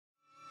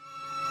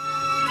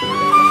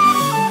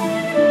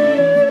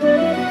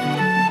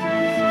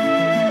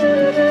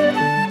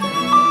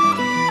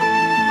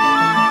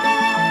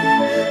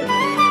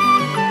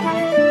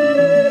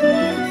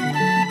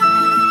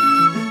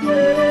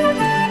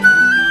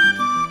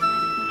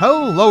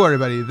Hello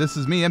everybody, this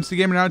is me, MC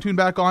Gamer, now tuned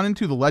back on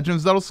into The Legend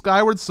of Zelda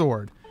Skyward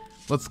Sword.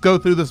 Let's go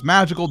through this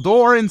magical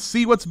door and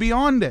see what's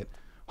beyond it.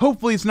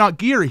 Hopefully it's not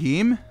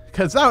Girahim,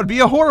 because that would be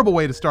a horrible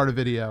way to start a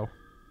video.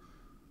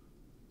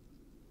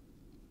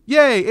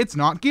 Yay, it's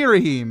not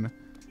Girahim.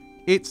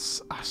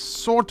 It's a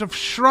sort of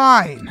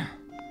shrine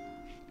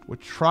with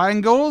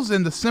triangles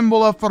and the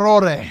symbol of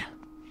Furore. I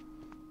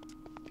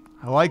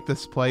like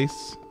this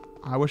place.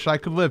 I wish I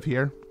could live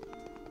here.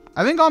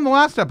 I think on the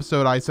last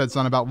episode I said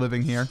something about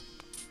living here.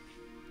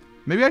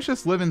 Maybe I should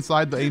just live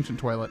inside the ancient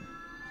toilet.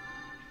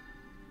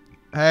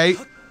 Hey,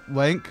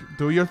 Link,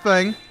 do your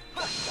thing.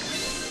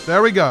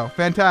 There we go.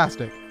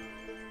 Fantastic.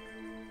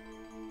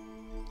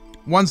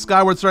 One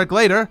Skyward Strike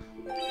later,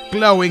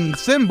 glowing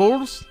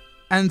symbols,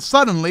 and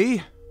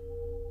suddenly,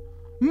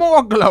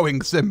 more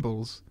glowing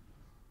symbols.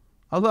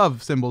 I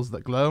love symbols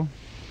that glow.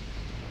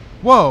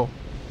 Whoa.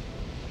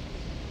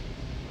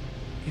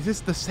 Is this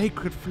the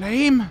sacred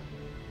flame?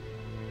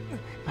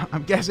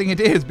 I'm guessing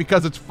it is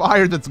because it's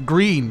fire that's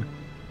green.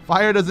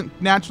 Fire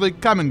doesn't naturally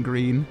come in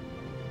green.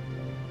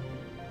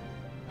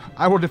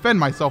 I will defend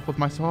myself with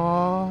my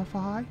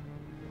Fi.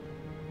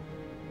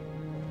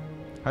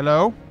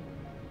 Hello?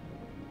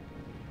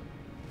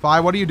 Fi,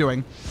 what are you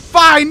doing?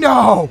 Fi,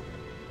 no!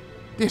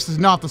 This is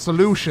not the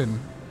solution.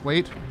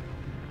 Wait.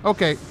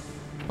 Okay.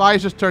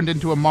 Fi's just turned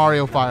into a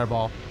Mario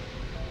fireball.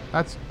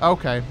 That's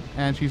okay.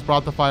 And she's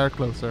brought the fire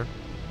closer.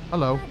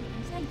 Hello.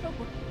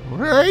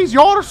 Raise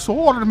your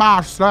sword,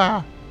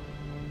 master.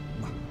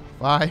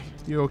 Fi,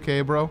 you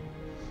okay, bro?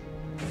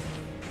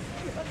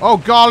 Oh,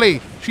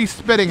 golly! She's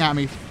spitting at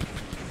me.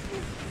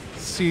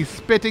 She's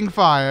spitting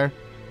fire.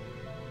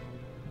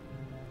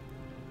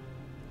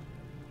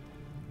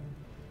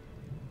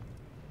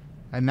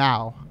 And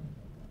now.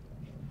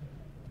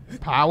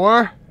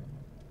 Power.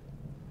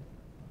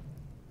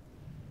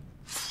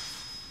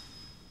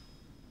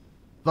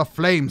 The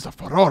flames of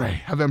Furore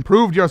have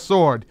improved your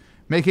sword,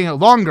 making it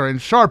longer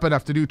and sharp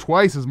enough to do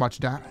twice as much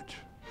damage.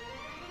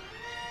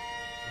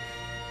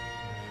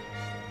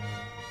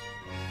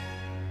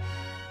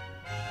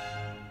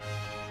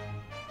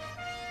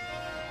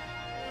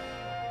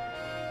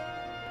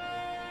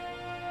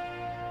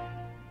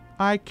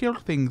 I kill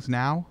things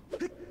now.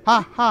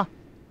 Ha ha.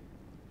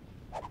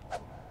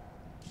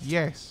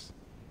 Yes.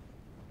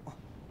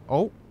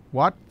 Oh,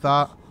 what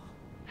the?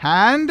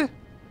 Hand?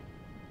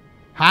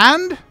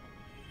 Hand?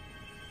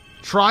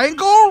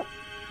 Triangle?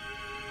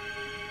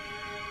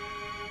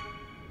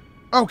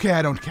 Okay,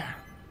 I don't care.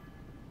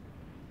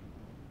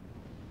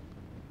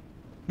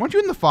 Weren't you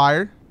in the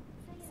fire?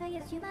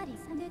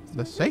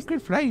 The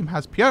sacred flame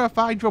has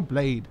purified your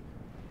blade.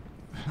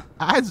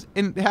 As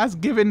it has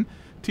given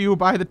to you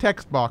by the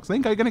text box.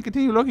 Link, are you going to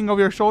continue looking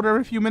over your shoulder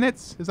every few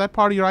minutes? Is that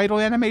part of your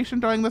idle animation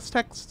during this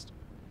text?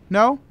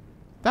 No?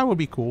 That would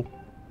be cool.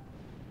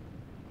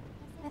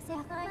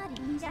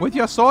 With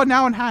your sword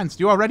now enhanced,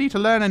 you are ready to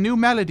learn a new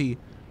melody.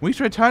 We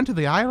should return to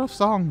the Isle of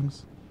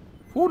Songs.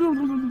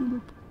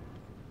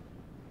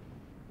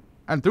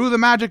 And through the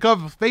magic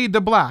of fade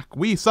to black,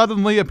 we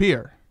suddenly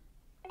appear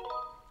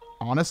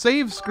on a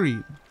save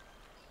screen.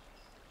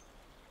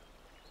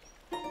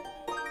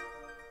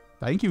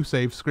 Thank you,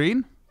 save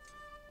screen.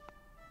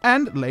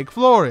 And Lake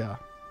Floria.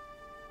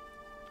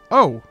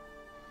 Oh.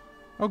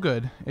 Oh,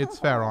 good. It's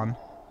Pharaon.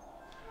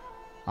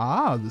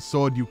 Ah, the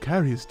sword you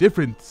carry is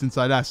different since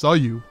I last saw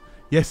you.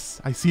 Yes,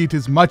 I see it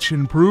is much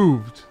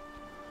improved.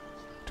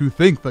 To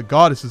think the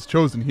goddess's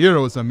chosen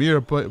hero is a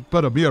mere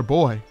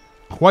boy.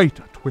 Quite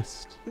a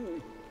twist.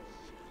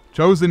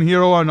 Chosen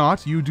hero or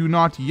not, you do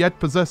not yet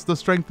possess the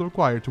strength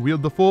required to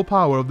wield the full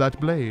power of that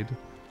blade.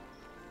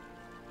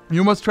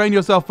 You must train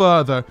yourself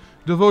further.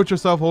 Devote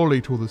yourself wholly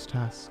to this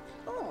task.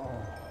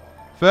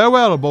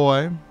 Farewell,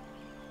 boy.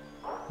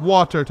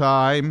 Water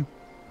time.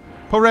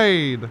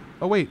 Parade.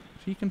 Oh, wait.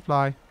 She can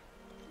fly.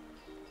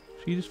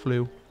 She just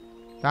flew.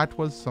 That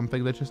was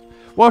something that just...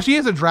 Well, she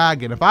is a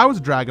dragon. If I was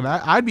a dragon,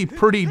 I'd be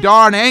pretty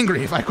darn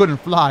angry if I couldn't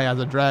fly as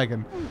a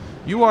dragon.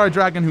 You are a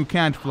dragon who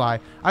can't fly.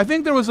 I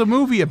think there was a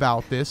movie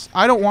about this.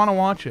 I don't want to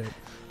watch it.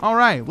 All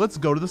right, let's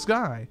go to the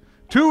sky.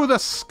 To the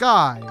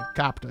sky,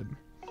 Captain.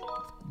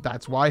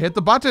 That's why I hit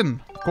the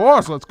button. Of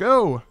course, let's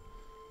go.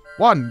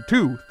 1,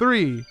 2,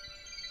 3...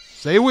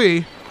 Say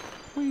we.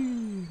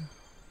 Whee.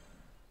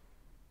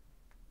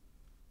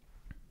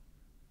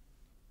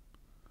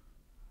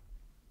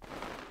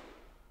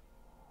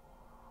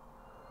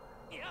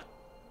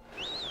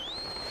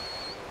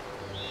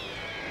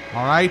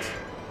 All right.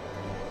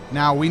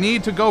 Now we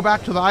need to go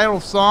back to the Isle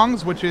of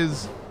Songs, which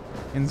is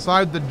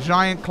inside the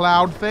giant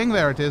cloud thing.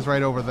 There it is,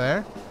 right over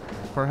there.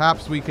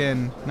 Perhaps we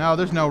can... No,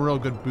 there's no real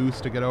good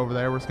boost to get over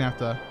there. We're just going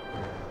to have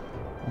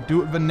to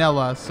do it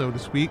vanilla, so to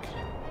speak.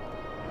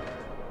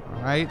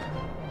 Alright.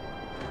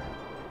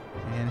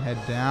 And head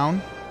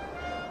down.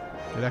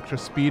 Get extra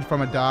speed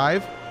from a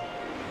dive.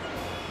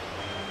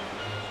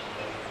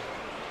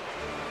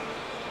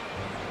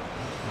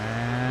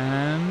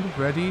 And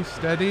ready,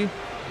 steady.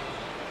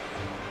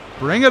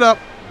 Bring it up.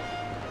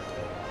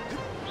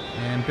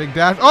 And big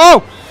dash.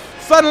 Oh!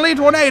 Suddenly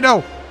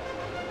tornado!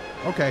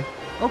 Okay.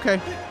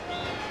 Okay.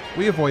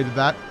 We avoided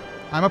that.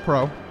 I'm a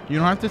pro. You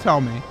don't have to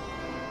tell me.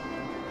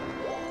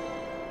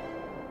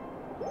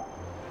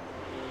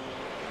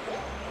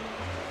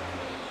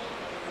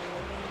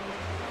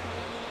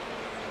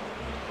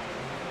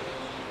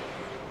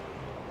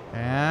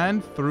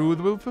 And through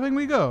the thing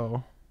we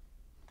go.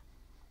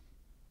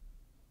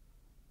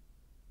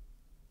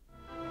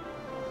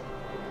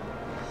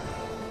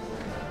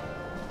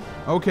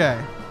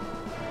 Okay.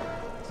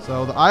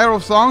 So the Isle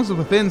of Songs is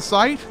within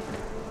sight.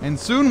 And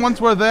soon, once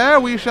we're there,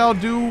 we shall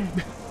do...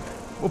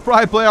 We'll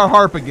probably play our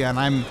harp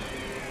again.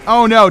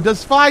 Oh no,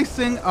 does Fi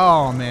sing?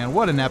 Oh man,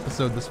 what an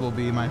episode this will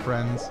be, my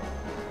friends.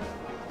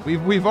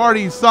 We've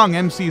already sung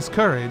MC's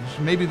Courage.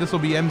 Maybe this will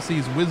be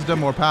MC's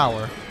Wisdom or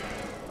Power.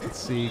 Let's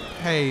see.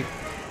 Hey,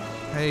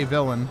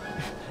 villain.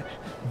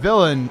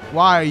 Villain,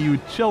 why are you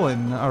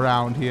chilling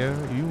around here?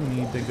 You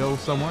need to go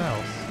somewhere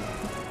else.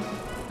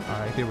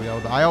 Alright, here we go.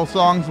 The Isle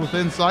Songs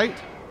within sight.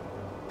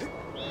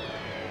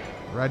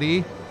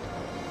 Ready.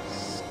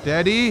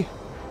 Steady.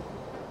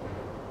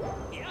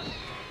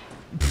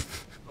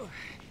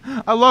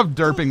 I love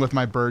derping with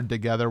my bird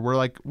together. We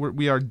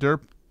are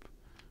derp.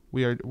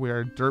 We are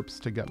derps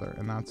together,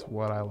 and that's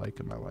what I like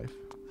in my life.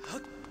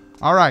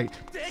 All right.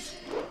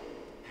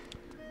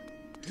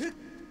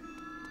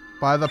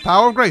 By the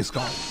power of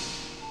Grayskull.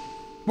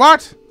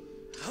 What?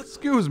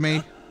 Excuse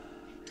me.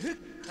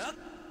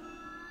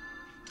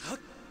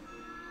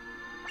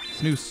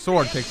 This new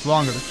sword takes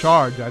longer to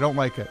charge. I don't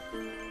like it.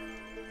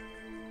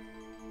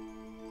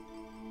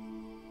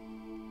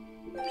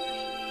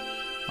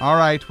 All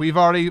right,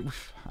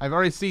 I've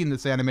already seen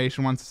this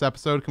animation once this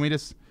episode. Can we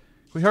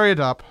hurry it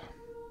up?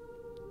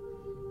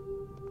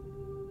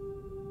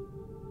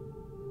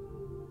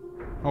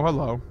 Oh,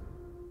 hello.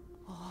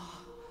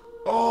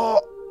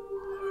 Oh!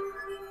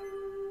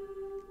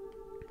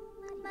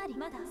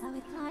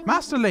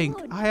 Master Link,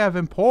 I have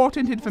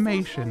important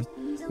information.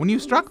 When you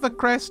struck the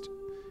crest,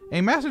 a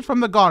message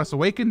from the goddess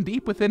awakened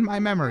deep within my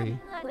memory.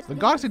 The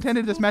goddess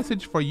intended this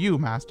message for you,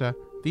 Master.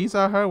 These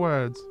are her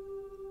words.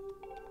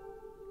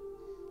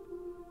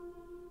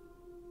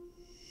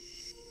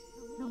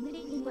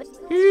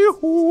 He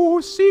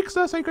who seeks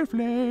the sacred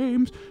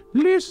flames,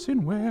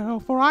 listen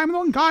well, for I am the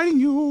one guiding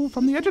you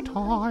from the edge of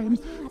time.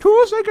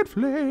 Two sacred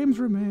flames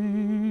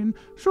remain.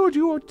 Should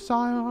you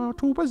desire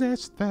to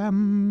possess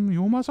them,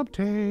 you must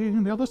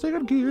obtain the other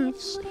sacred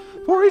gifts.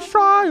 For each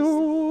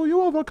trial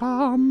you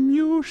overcome,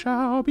 you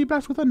shall be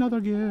blessed with another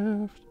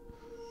gift.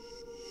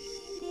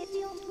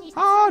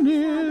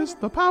 Harness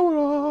the power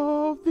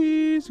of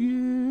these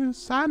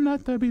gifts, and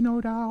let there be no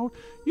doubt,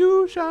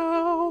 you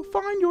shall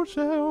find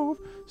yourself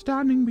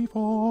standing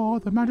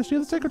before the majesty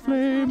of the sacred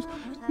flames.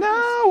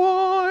 Now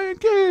I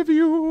give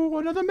you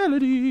another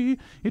melody.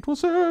 It will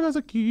serve as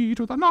a key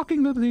to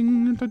unlocking the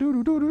thing.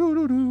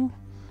 Do-do-do-do-do-do.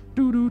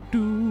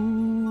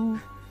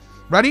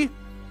 Ready?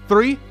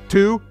 3,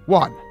 2,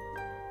 1.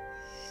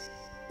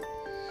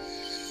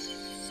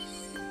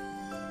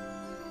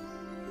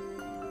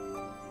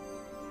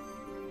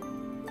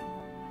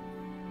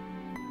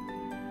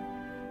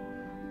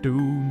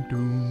 Doom,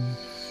 doom,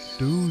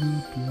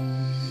 doom,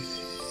 doom,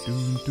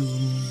 doom,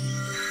 doom.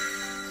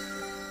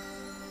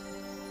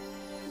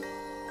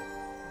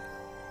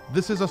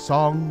 This is a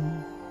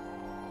song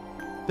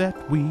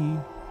that we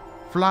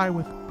fly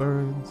with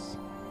birds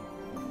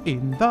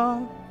in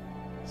the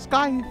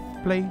sky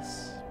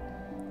place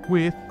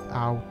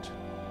without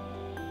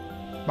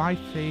my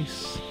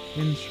face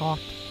in shot.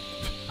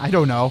 I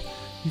don't know.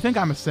 You think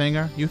I'm a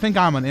singer? You think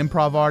I'm an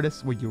improv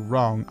artist? Well, you're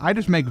wrong. I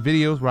just make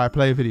videos where I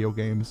play video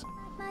games.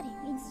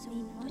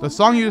 The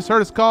song you just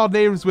heard is called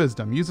Neighbor's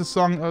Wisdom. Use the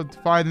song to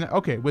find...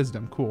 Okay,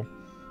 Wisdom. Cool.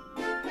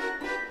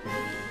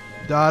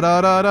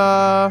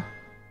 Da-da-da-da.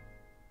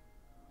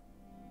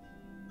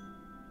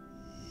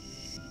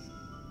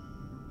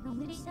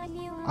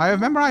 I have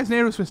memorized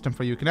Nehru's Wisdom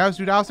for you. Can I use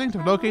dowsing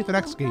to locate the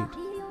next gate?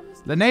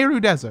 The Nehru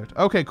Desert.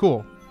 Okay,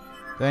 cool.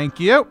 Thank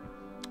you.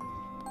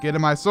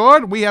 Getting my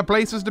sword. We have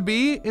places to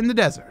be in the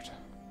desert.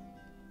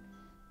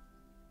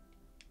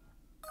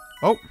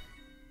 Oh.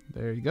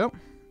 There you go.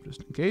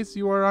 Just in case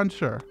you are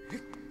unsure.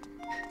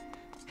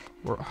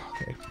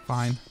 Okay,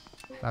 fine.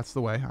 That's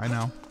the way, I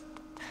know.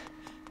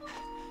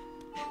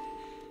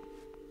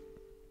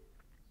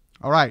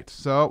 Alright,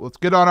 so let's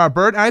get on our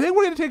bird. I think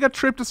we're going to take a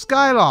trip to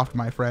Skyloft,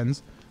 my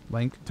friends.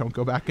 Link, don't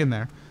go back in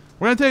there.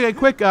 We're going to take a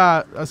quick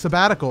a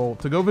sabbatical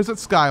to go visit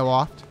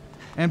Skyloft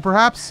and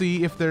perhaps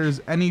see if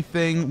there's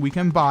anything we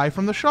can buy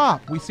from the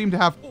shop. We seem to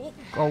have...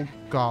 Oh,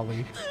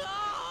 golly.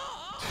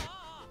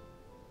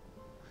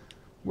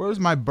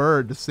 Where's my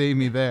bird to save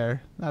me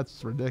there?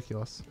 That's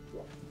ridiculous.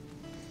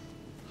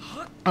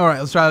 Alright,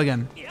 let's try it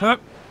again.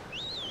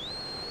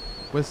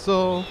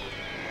 Whistle.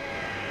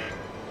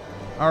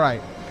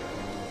 Alright.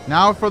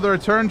 Now for the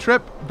return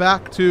trip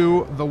back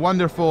to the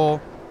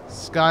wonderful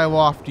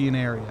Skyloftian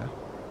area.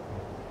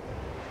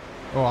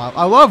 Oh,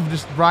 I love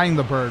just riding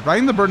the bird.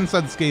 Riding the bird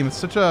inside this game is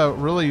such a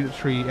really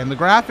treat, and the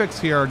graphics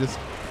here are just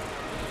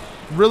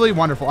really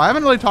wonderful. I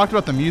haven't really talked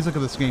about the music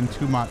of this game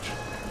too much,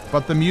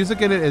 but the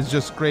music in it is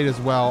just great as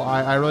well.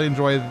 I really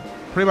enjoy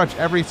pretty much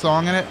every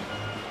song in it,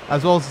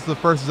 as well as it's the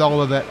first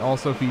Zelda that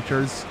also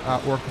features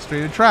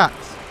orchestrated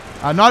tracks.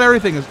 Not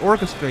everything is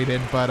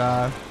orchestrated, but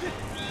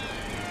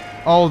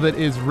all of it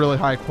is really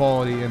high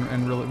quality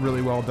and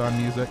really well done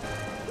music.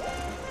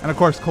 And of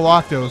course,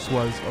 Koloktos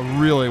was a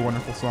really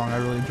wonderful song. I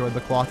really enjoyed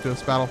the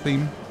Koloktos battle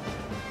theme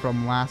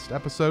from last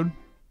episode.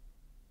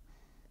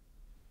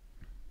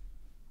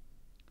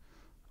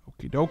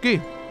 Okie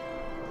dokie.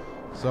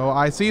 So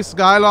I see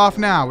Skyloft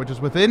now, which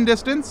is within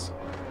distance.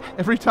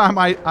 Every time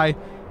I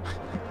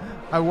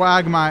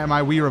wag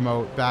my Wii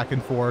remote back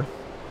and forth,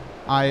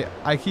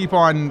 I keep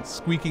on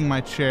squeaking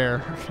my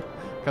chair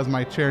because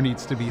my chair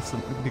needs to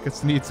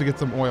get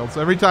some oil.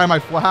 So every time I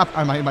flap,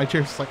 my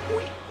chair's just like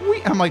wee,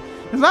 wee. I'm like,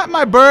 is that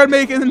my bird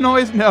making the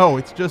noise? No,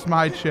 it's just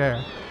my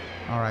chair.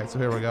 All right, so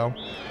here we go.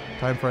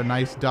 Time for a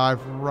nice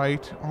dive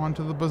right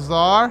onto the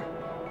bazaar.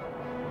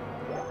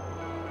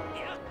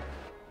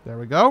 There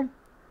we go.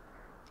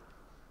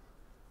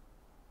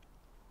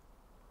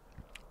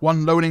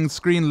 One loading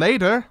screen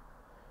later,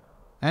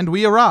 and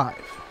we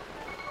arrive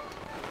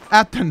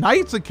at the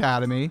Knights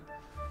Academy.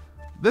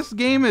 This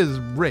game is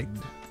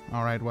rigged.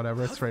 All right,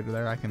 whatever. It's right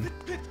there. I can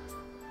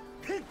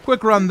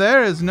quick run.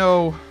 There is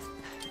no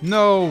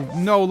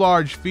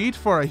large feat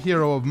for a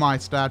hero of my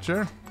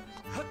stature.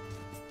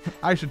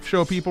 I should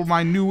show people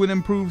my new and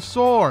improved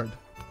sword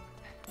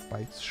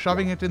by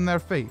shoving it in their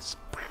face,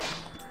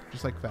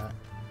 just like that.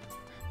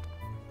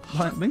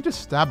 Link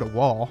just stabbed a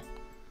wall.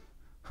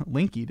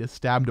 Linky just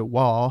stabbed a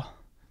wall.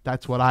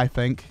 That's what I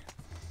think.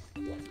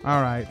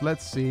 Alright,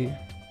 let's see.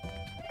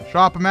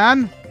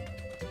 Shopman.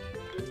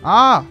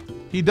 Ah,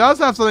 he does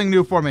have something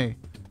new for me.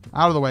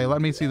 Out of the way,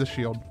 let me see the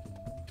shield.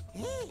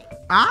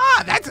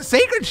 Ah, that's a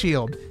sacred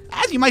shield.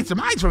 As you might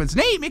surmise from its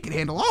name, it can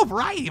handle all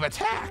variety of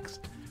attacks.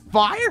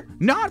 Fire,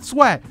 not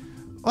sweat.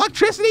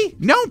 Electricity,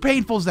 no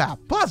painful zap.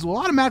 Plus, it will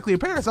automatically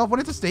repair itself when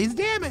it sustains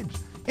damage.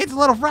 It's a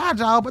little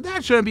fragile, but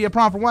that shouldn't be a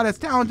problem for one as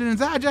talented and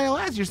as agile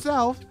as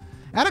yourself.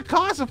 At a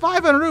cost of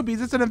 500 rupees,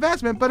 it's an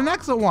investment, but an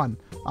excellent one.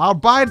 I'll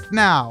buy it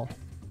now.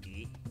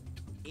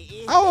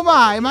 Oh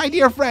my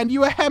dear friend,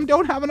 you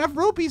don't have enough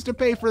rupees to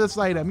pay for this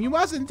item. You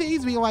mustn't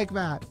tease me like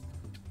that.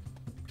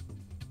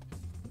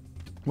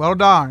 Well,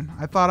 darn.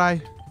 I thought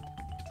I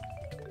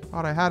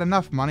had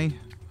enough money.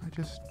 I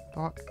just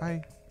thought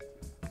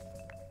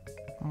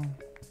Oh,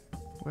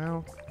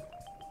 well.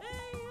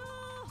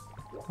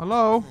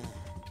 Hello?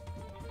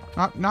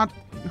 Not.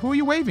 Who are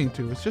you waving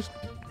to? It's just.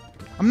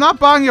 I'm not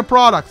buying your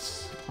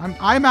products.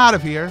 I'm out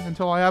of here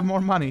until I have more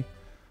money.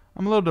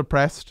 I'm a little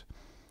depressed.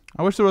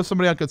 I wish there was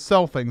somebody I could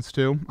sell things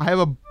to. I have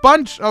a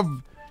bunch of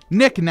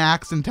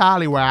knickknacks and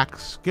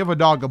tallywhacks. Give a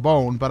dog a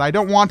bone, but I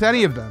don't want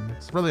any of them.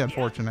 It's really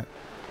unfortunate.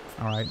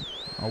 All right,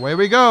 away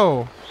we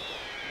go.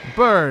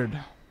 Bird.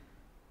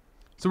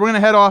 So we're gonna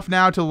head off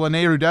now to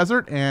Lanayru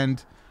Desert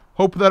and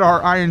hope that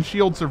our iron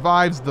shield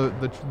survives the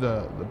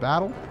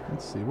battle.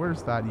 Let's see,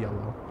 where's that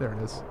yellow? There it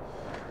is.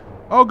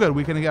 Oh, good.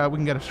 We can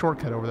get a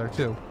shortcut over there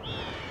too.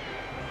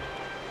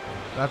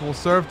 That will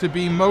serve to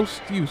be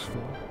most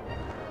useful.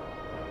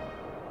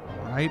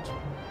 All right.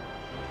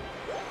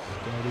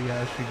 Steady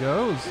as she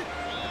goes.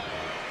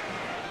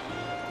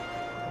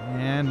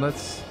 And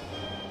let's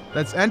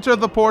enter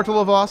the portal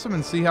of awesome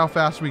and see how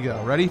fast we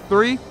go. Ready?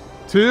 3,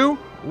 2,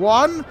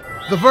 1.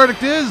 The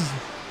verdict is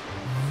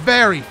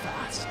very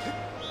fast.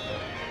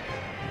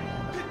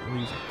 And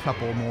use a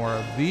couple more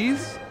of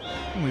these,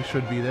 and we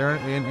should be there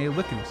in a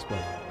licking split.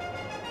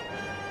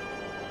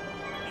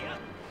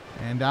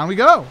 And down we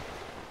go.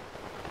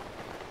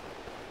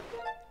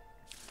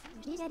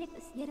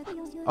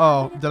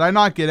 Oh, did I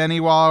not get any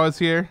while I was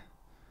here?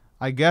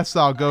 I guess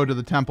I'll go to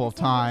the Temple of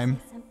Time.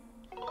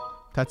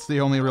 That's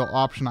the only real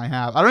option I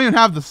have. I don't even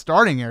have the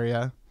starting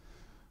area.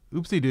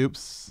 Oopsie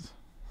doops.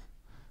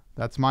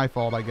 That's my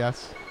fault, I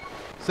guess.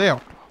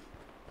 Sail.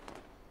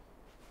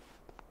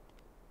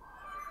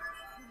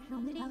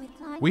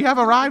 We have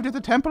arrived at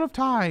the Temple of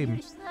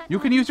Time. You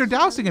can use your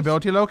dowsing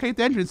ability to locate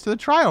the entrance to the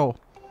trial.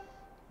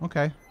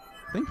 Okay.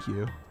 Thank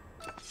you.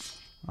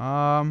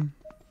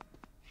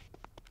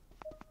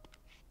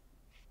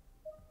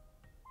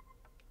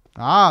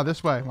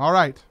 This way. All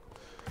right.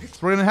 So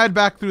we're going to head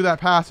back through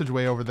that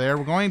passageway over there.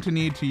 We're going to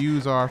need to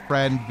use our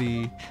friend,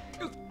 the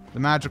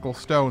magical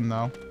stone,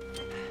 though.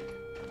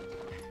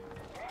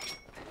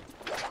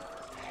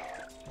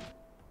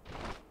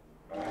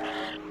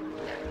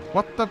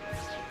 What the?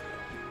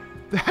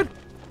 That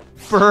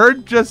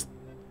bird just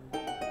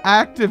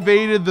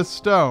activated the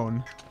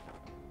stone.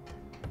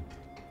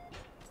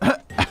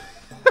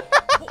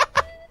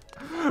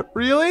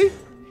 Really?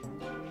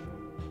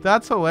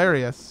 That's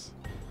hilarious.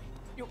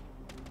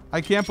 I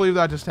can't believe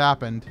that just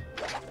happened.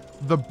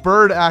 The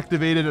bird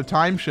activated a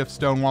time shift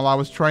stone while I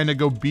was trying to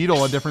go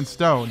beetle a different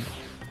stone.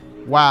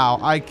 Wow,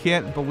 I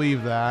can't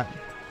believe that.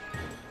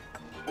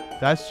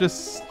 That's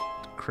just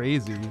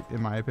crazy,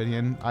 in my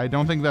opinion. I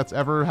don't think that's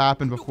ever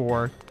happened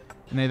before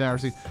in anything I've ever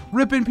seen.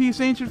 Rip in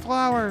peace, ancient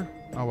flower.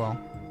 Oh well,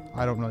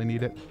 I don't really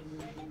need it.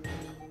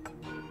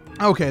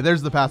 Okay,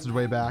 there's the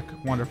passageway back.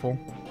 Wonderful.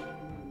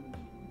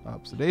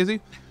 Upsa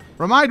daisy.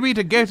 Remind me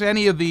to get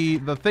any of the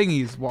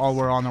thingies while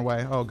we're on our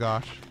way. Oh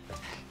gosh.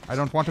 I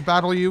don't want to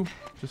battle you.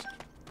 Just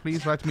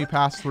please let me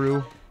pass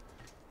through.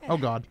 Oh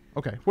god.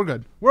 Okay, we're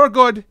good. We're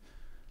good.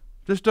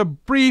 Just a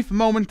brief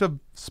moment of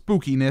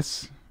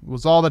spookiness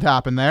was all that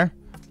happened there.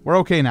 We're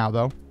okay now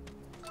though.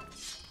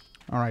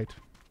 Alright.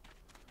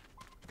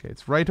 Okay,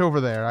 it's right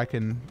over there. I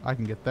can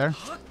get there.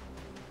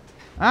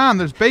 Ah, and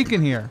there's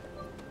bacon here.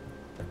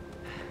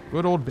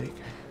 Good old bacon.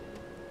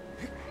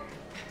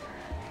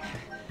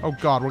 Oh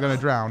god, we're gonna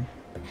drown.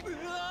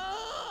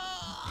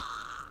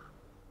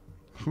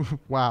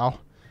 Wow.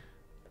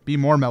 Be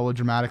more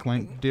melodramatic,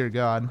 Link. Dear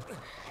god.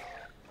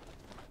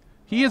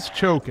 He is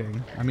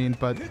choking. I mean,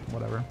 but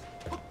whatever.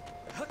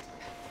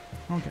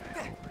 Okay,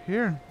 over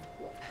here.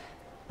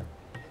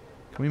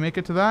 Can we make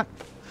it to that?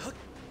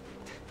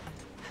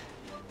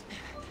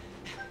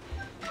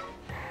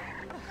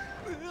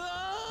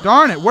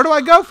 Darn it, where do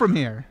I go from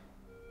here?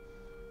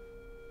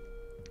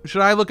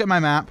 Should I look at my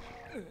map?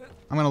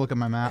 I'm gonna look at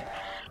my map.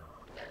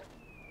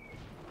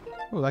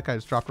 Oh, that guy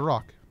just dropped a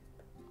rock.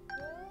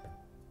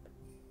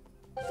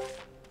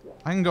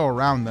 I can go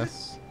around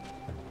this.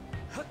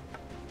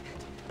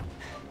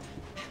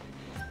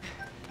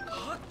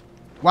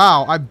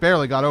 Wow, I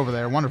barely got over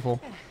there.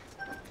 Wonderful.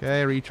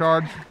 Okay,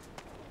 recharge.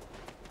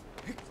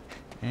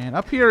 And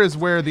up here is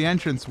where the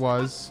entrance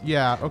was.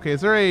 Yeah, okay, is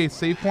there a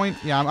save point?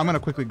 Yeah, I'm going to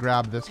quickly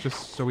grab this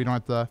just so we don't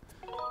have to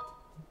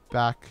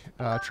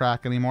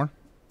backtrack anymore.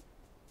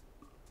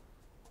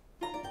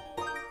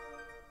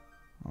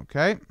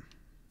 Okay.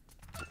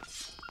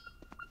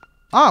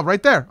 Ah,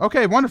 right there.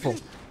 Okay, wonderful.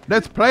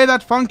 Let's play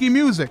that funky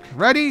music.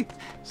 Ready,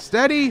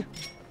 steady,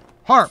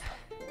 harp.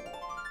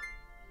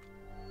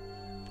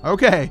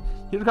 Okay,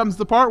 here comes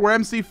the part where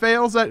MC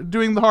fails at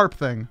doing the harp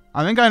thing.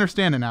 I think I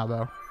understand it now,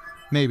 though.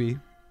 Maybe.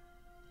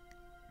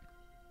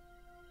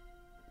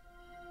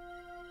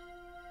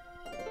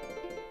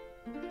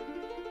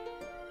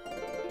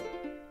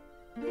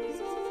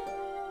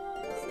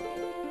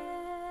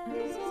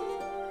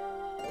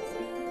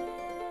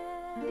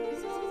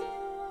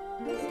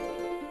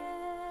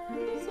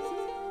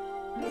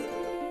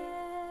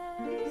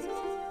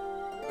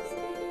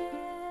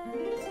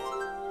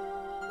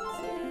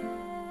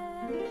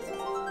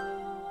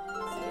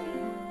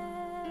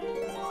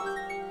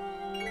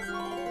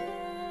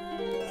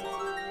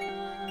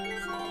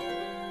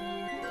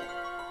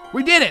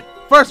 We did it!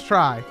 First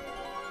try!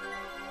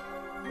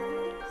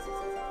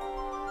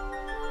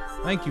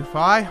 Thank you,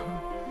 Pie.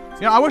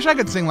 You know, I wish I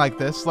could sing like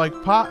this. Like,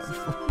 Pie.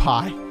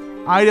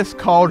 I just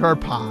called her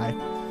Pie.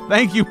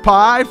 Thank you,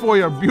 Pie, for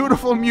your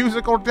beautiful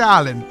musical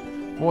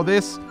talent. For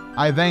this,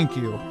 I thank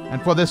you.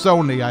 And for this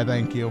only, I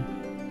thank you.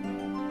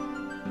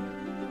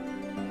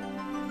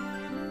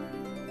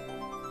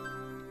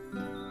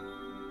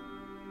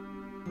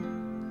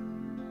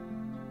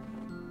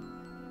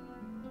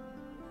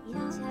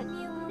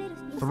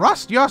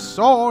 Thrust your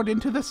sword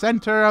into the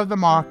center of the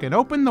mark and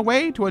open the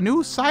way to a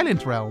new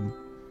silent realm.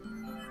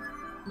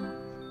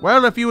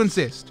 Well, if you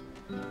insist.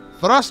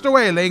 Thrust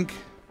away, Link.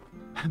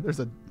 There's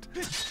a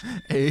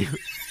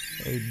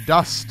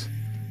dust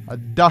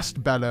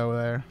bellow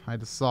there, I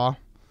just saw.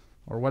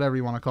 Or whatever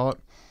you want to call it.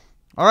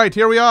 Alright,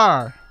 here we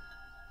are.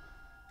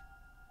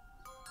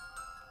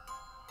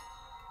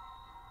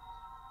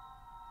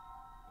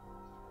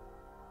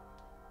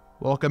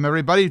 Welcome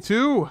everybody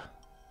to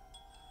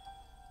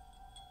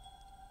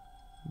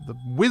the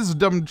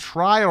Wisdom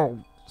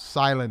Trial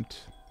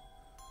Silent.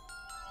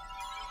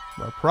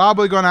 We're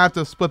probably going to have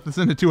to split this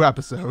into 2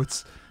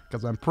 episodes,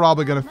 because I'm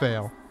probably going to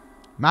fail.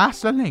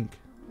 Master Link.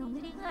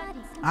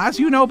 As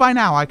you know by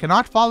now, I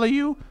cannot follow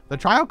you. The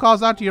trial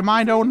calls out to your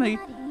mind only.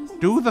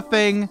 Do the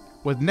thing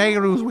with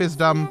Nehru's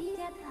wisdom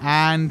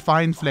and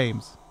find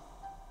flames.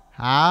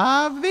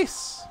 Have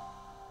this.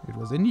 It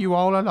was in you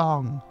all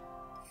along.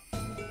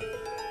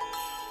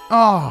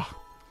 Oh.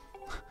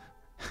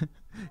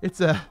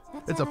 It's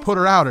a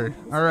putter-outer.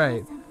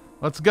 Alright.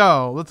 Let's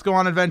go. Let's go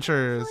on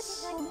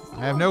adventures.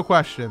 I have no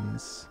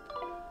questions.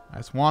 I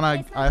just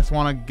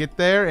wanna get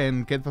there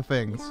and get the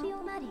things.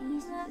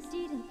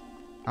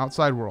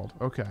 Outside world.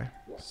 Okay.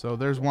 So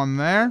there's one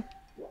there.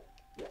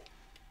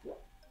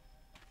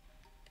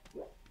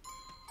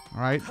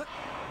 Alright.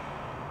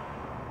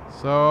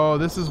 So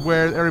this is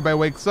where everybody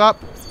wakes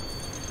up.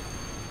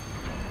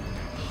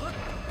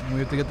 And we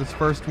have to get this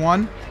first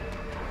one.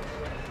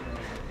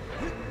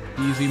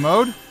 Easy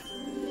mode.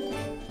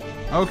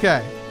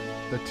 Okay.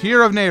 The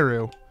Tear of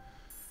Nehru.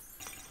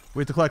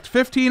 We have to collect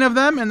 15 of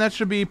them, and that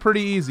should be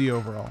pretty easy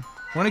overall.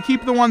 We're going to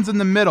keep the ones in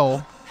the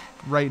middle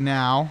right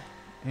now,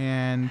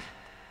 and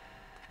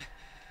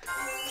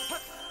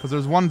because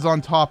there's ones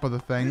on top of the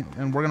thing,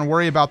 and we're going to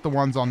worry about the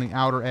ones on the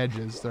outer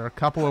edges. There are a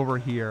couple over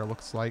here,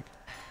 looks like.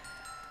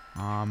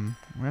 We're going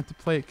to have to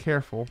play it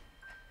careful.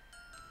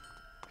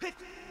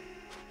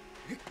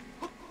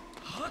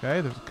 Okay,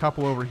 there's a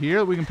couple over here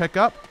that we can pick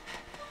up.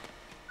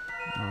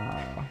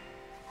 I'm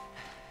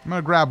going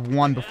to grab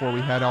one before we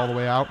head all the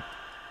way out.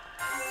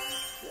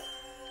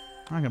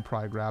 I can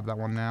probably grab that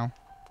one now.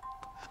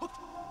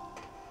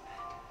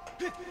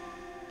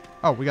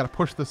 Oh, we gotta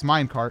push this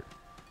minecart.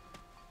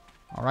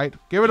 Alright,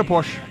 give it a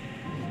push.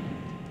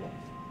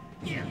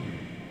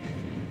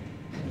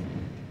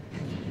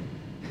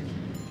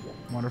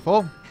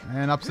 Wonderful.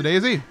 And up's a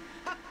daisy.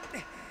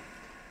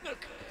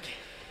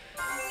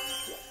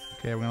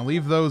 Okay, we're gonna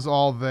leave those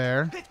all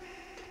there.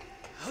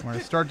 We're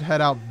gonna start to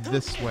head out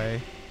this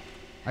way.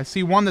 I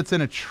see one that's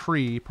in a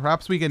tree.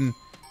 Perhaps we can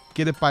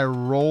get it by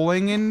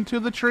rolling into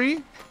the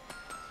tree?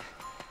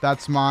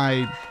 That's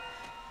my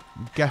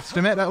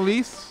guesstimate, at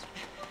least.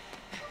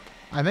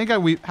 I think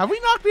have we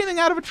knocked anything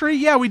out of a tree?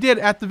 Yeah, we did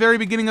at the very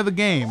beginning of the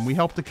game. We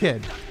helped a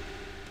kid.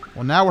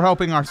 Well, now we're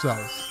helping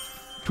ourselves.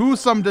 To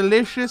some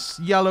delicious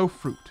yellow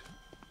fruit.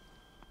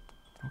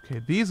 Okay,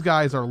 these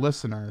guys are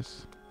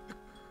listeners.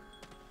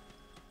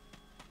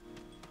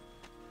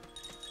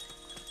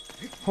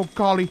 Oh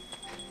golly.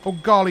 Oh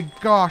golly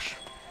gosh.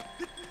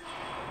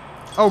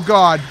 Oh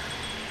god.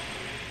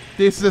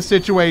 This is a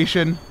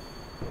situation.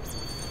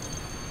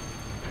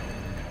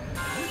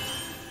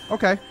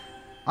 Okay.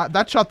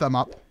 That shut them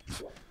up.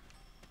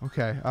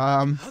 Okay,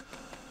 I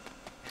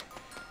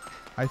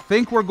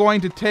think we're going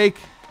to take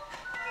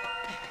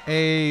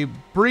a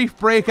brief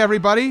break,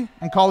 everybody,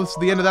 and call this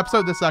the end of the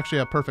episode. This is actually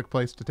a perfect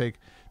place to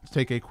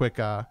take a quick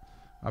a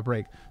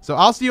break. So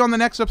I'll see you on the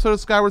next episode of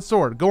Skyward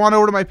Sword. Go on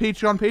over to my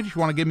Patreon page if you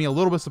want to give me a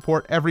little bit of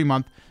support every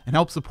month and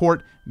help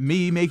support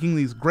me making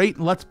these great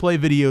Let's Play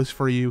videos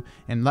for you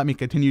and let me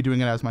continue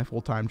doing it as my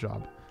full-time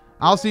job.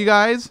 I'll see you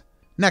guys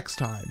next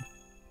time.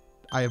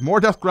 I have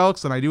more Dusk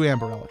Relics than I do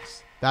Amber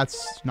Relics.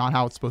 That's not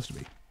how it's supposed to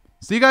be.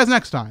 See you guys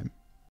next time.